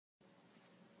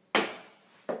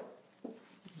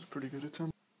pretty good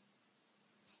attempt.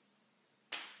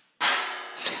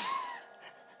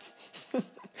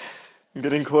 I'm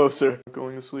getting closer. I'm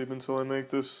going to sleep until I make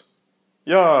this.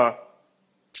 Yeah!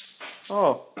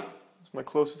 Oh, it's my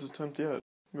closest attempt yet.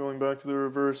 Going back to the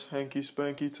reverse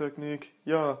hanky-spanky technique.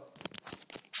 Yeah.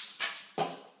 A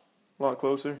lot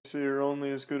closer. See, you're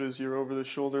only as good as your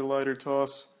over-the-shoulder lighter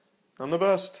toss. I'm the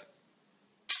best.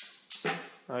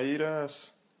 I eat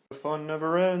ass. The fun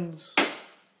never ends.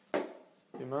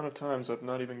 The amount of times I've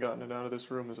not even gotten it out of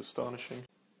this room is astonishing.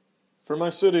 For my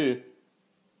city.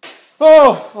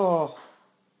 Oh! Oh!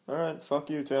 Alright, fuck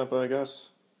you, Tampa, I guess.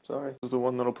 Sorry. This is the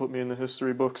one that'll put me in the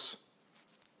history books.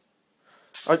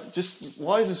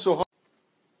 Why is this so hard?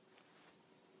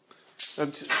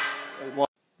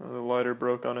 The lighter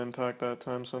broke on impact that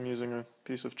time, so I'm using a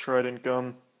piece of Cr1TiK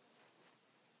gum.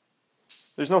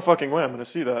 There's no fucking way I'm gonna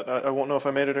see that. I won't know if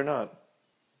I made it or not.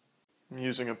 I'm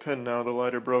using a pin now. The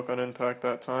lighter broke on impact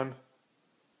that time.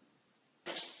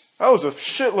 That was a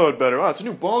shitload better. Wow, it's a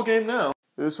new ball game now.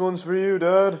 This one's for you,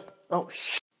 Dad. Oh,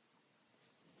 shit.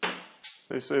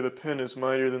 They say the pin is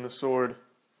mightier than the sword.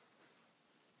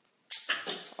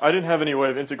 I didn't have any way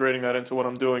of integrating that into what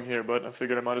I'm doing here, but I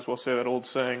figured I might as well say that old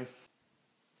saying.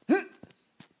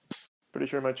 Pretty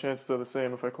sure my chances are the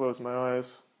same if I close my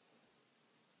eyes.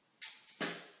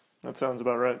 That sounds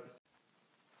about right.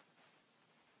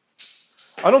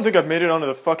 I don't think I've made it onto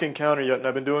the fucking counter yet, and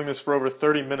I've been doing this for over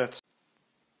 30 minutes.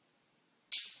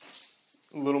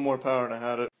 A little more power and I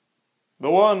had it.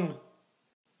 The one!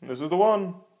 This is the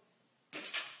one.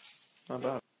 Not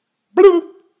bad.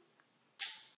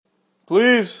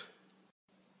 Please!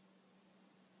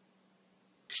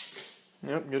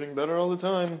 Yep, getting better all the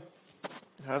time.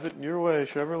 Have it your way,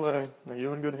 Chevrolet. Are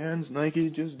you in good hands? Nike,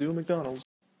 just do McDonald's.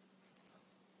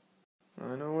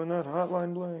 I know when that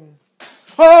hotline bling.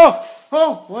 Oh!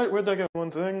 Oh! Where'd that get?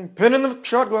 One thing. Pin in the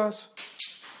shot glass.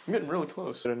 I'm getting really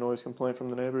close. Get a noise complaint from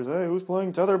the neighbors. Hey, who's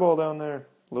playing tetherball down there?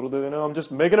 Little do they know, I'm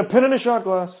just making a pin in a shot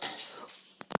glass.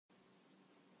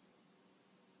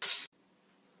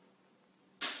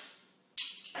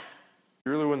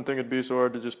 You really wouldn't think it'd be so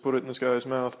hard to just put it in this guy's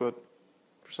mouth, but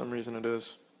for some reason it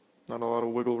is. Not a lot of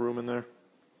wiggle room in there.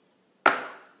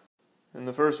 In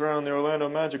the first round, the Orlando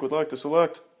Magic would like to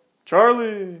select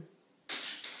Charlie.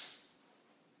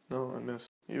 No, I missed.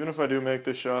 Even if I do make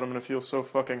this shot, I'm gonna feel so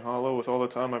fucking hollow with all the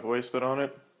time I've wasted on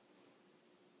it.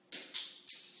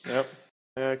 Yep.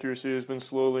 My accuracy has been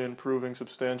slowly improving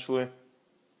substantially.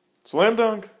 Slam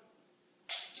dunk!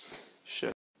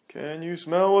 Shit. Can you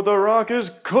smell what the Rock is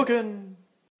cooking?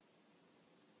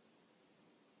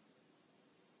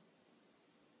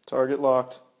 Target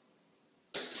locked.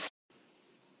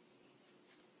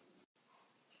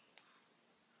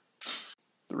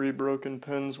 Three broken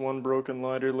pins, one broken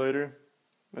lighter later,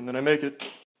 and then I make it.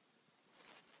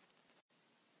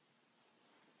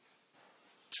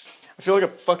 I feel like a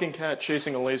fucking cat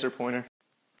chasing a laser pointer.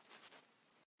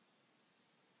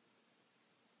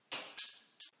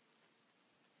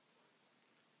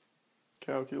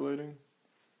 Calculating.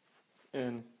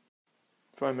 And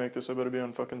if I make this, I better be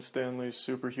on fucking Stanley's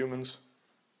Superhumans.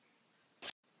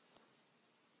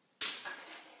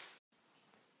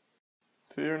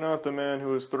 Fear not the man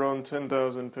who has thrown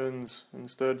 10,000 pins.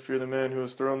 Instead, fear the man who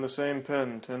has thrown the same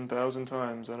pin 10,000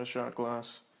 times at a shot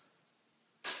glass.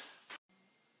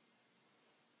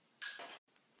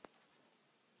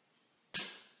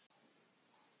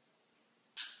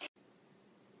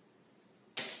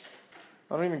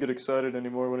 I don't even get excited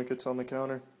anymore when it gets on the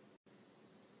counter.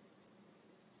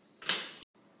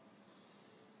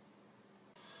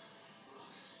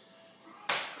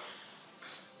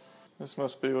 This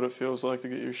must be what it feels like to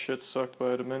get your shit sucked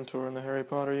by a Dementor in the Harry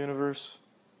Potter universe.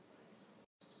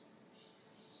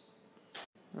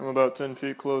 I'm about 10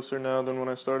 feet closer now than when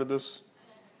I started this.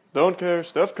 Don't care,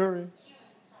 Steph Curry.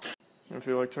 I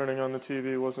feel like turning on the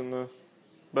TV wasn't the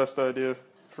best idea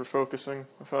for focusing.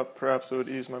 I thought perhaps it would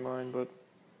ease my mind, but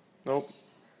nope.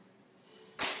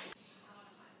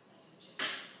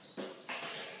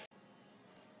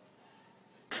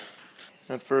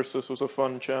 At first this was a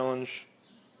fun challenge,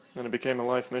 then it became a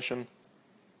life mission.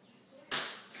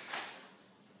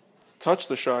 Touch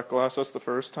the shot glass, that's the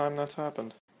first time that's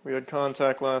happened. We had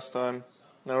contact last time,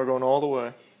 now we're going all the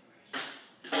way.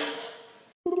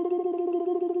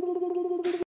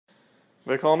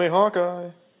 They call me Hawkeye.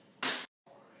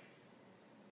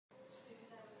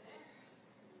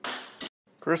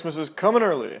 Christmas is coming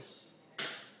early.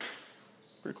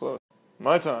 Pretty close.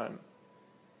 My time.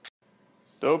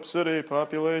 Dope city,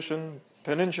 population,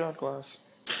 pin and shot glass.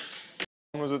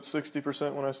 Was at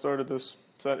 60% when I started this.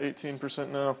 It's at 18%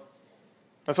 now.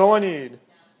 That's all I need.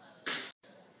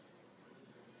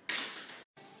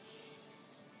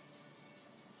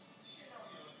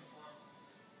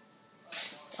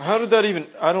 How did that even...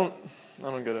 I don't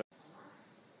get it.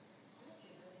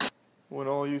 When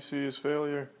all you see is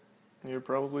failure, you're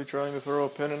probably trying to throw a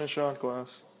pin in a shot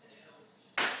glass.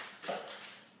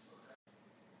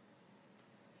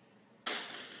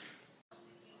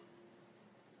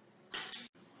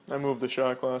 I moved the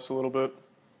shot glass a little bit.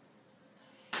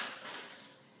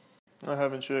 I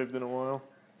haven't shaved in a while.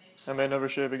 I may never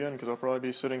shave again because I'll probably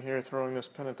be sitting here throwing this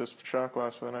pin at this shot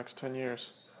glass for the next 10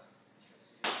 years.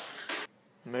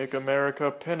 Make America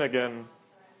pin again.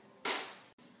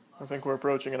 I think we're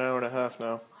approaching an hour and a half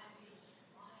now.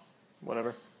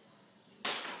 Whatever.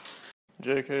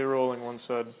 J.K. Rowling once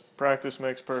said, "Practice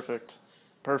makes perfect.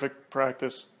 Perfect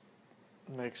practice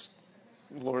makes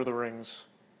Lord of the Rings."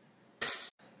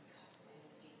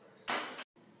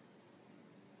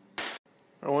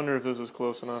 I wonder if this is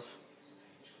close enough.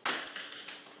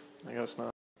 I guess not.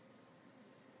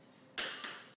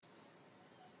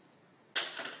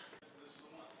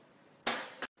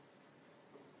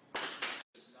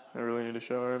 I really need a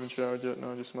shower. I haven't showered yet.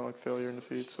 No, I just smell like failure and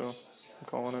defeat, so I'm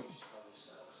calling it.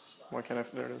 Why can't I?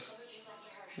 There it is.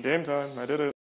 Game time. I did it.